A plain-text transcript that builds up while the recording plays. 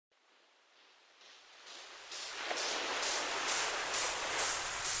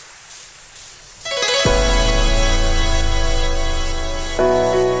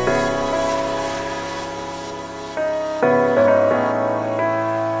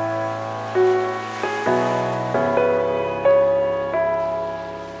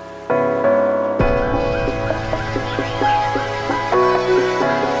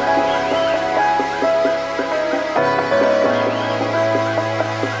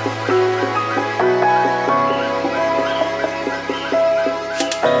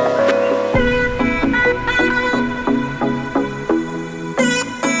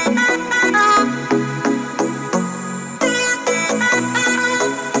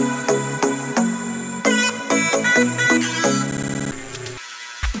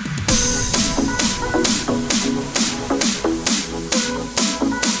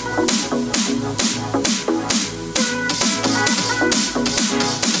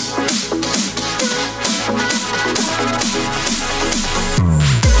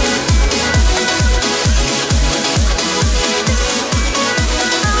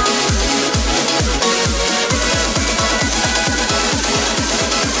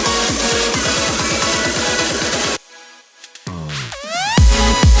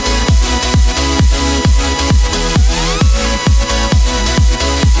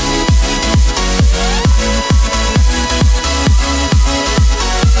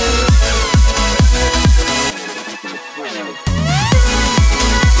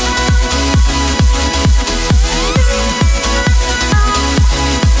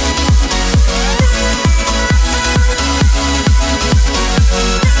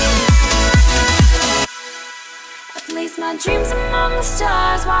my dreams among the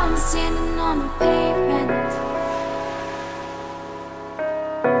stars while I'm standing on the pavement,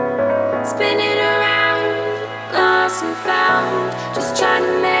 spinning around, lost and found, just trying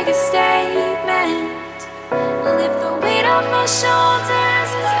to make a statement. Lift the weight off my shoulders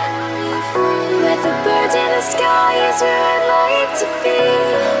and set me free. With the birds in the sky is where I'd like to be,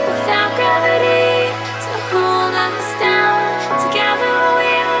 without gravity to hold us down. Together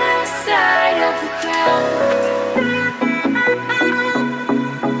we'll lose sight of the ground.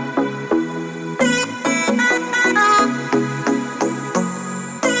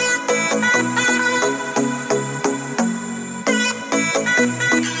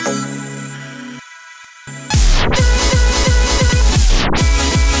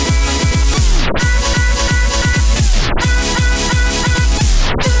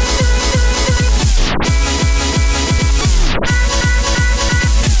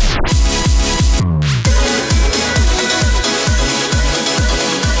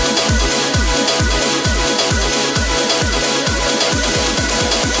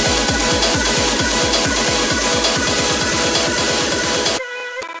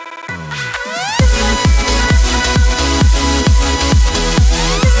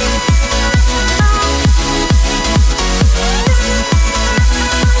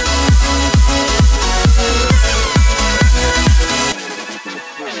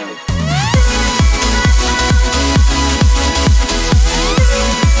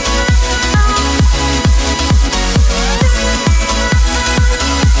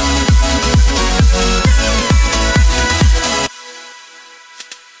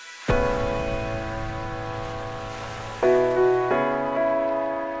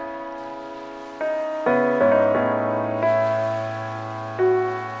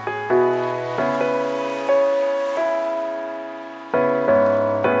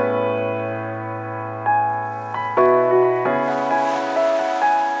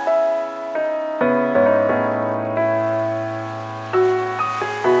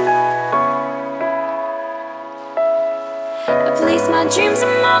 My dreams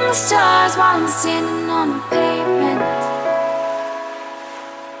among the stars while I'm standing on the pavement,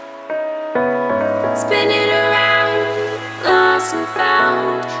 spinning around, lost and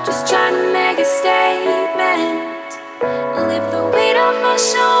found, just trying to make a statement. Lift the weight off my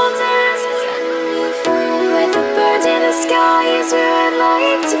shoulders